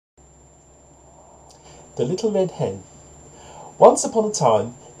the Little Red Hen. Once upon a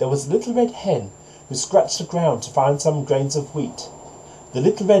time, there was a little red hen who scratched the ground to find some grains of wheat. The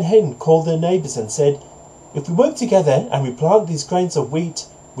little red hen called her neighbours and said, "If we work together and we plant these grains of wheat,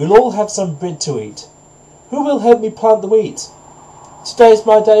 we'll all have some bread to eat. Who will help me plant the wheat?" "Today is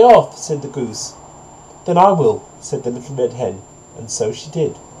my day off," said the goose. "Then I will," said the little red hen, and so she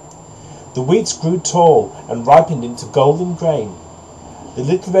did. The wheat grew tall and ripened into golden grain. The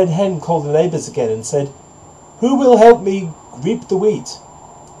little red hen called the neighbours again and said, "Who will help me reap the wheat?"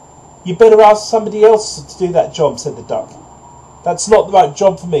 "You better ask somebody else to do that job," said the duck. "That's not the right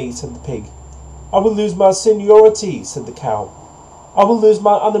job for me," said the pig. "I will lose my seniority," said the cow. "I will lose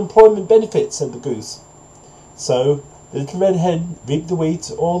my unemployment benefit," said the goose. So the little red hen reaped the wheat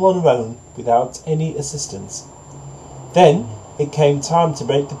all on her own without any assistance. Then it came time to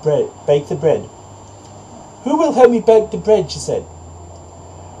bake the bread. "Who will help me bake the bread?" she said.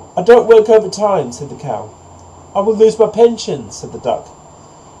 "I don't work overtime," said the cow. "I will lose my pension," said the duck.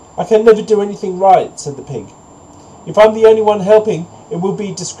 "I can never do anything right," said the pig. "If I'm the only one helping, it will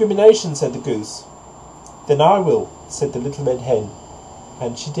be discrimination," said the goose. "Then I will," said the little red hen,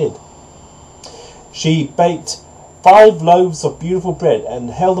 and she did. She baked 5 loaves of beautiful bread and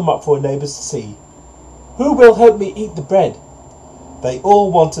held them up for her neighbours to see. "Who will help me eat the bread?" They all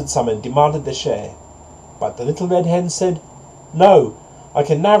wanted some and demanded their share. But the little red hen said, "No, I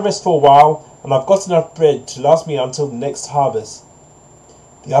can now rest for a while, and I've got enough bread to last me until the next harvest."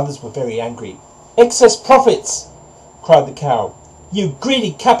 The others were very angry. "Excess profits!" cried the cow. "You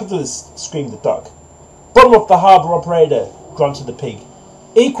greedy capitalist!" screamed the duck. "Bottom of the harbour operator!" grunted the pig.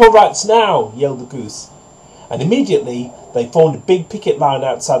 "Equal rights now!" yelled the goose. And immediately they formed a big picket line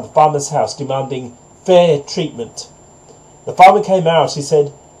outside the farmer's house demanding fair treatment. The farmer came out. He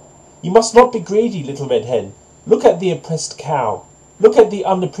said, "You must not be greedy, little red hen. Look at the oppressed cow. Look at the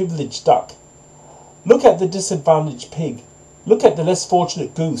underprivileged duck. Look at the disadvantaged pig. Look at the less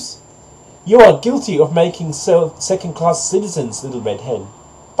fortunate goose. You are guilty of making second-class citizens, little red hen."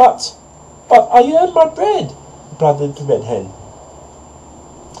 But I earned my bread," replied the little red hen.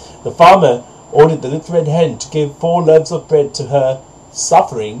 The farmer ordered the little red hen to give 4 loaves of bread to her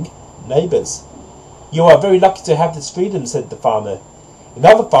suffering neighbours. "You are very lucky to have this freedom," said the farmer. "In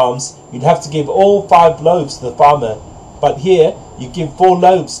other farms, you'd have to give all 5 loaves to the farmer, but here you give 4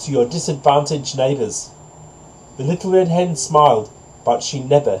 loaves to your disadvantaged neighbours." The little red hen smiled, but she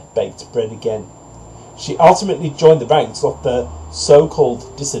never baked bread again. She ultimately joined the ranks of the so-called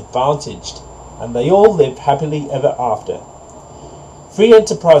disadvantaged, and they all lived happily ever after. Free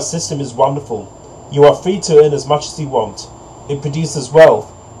enterprise system is wonderful. You are free to earn as much as you want. It produces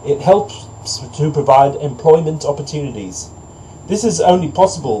wealth. It helps to provide employment opportunities. This is only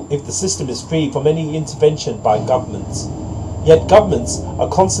possible if the system is free from any intervention by governments. Yet governments are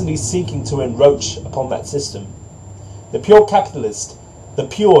constantly seeking to encroach upon that system. The pure capitalist, the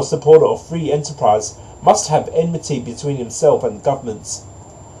pure supporter of free enterprise, must have enmity between himself and governments.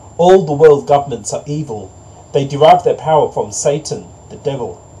 All the world governments are evil. They derive their power from Satan, the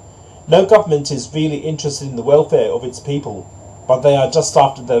devil. No government is really interested in the welfare of its people, but they are just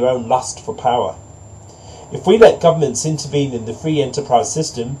after their own lust for power. If we let governments intervene in the free enterprise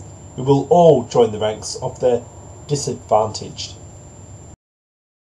system, we will all join the ranks of the disadvantaged.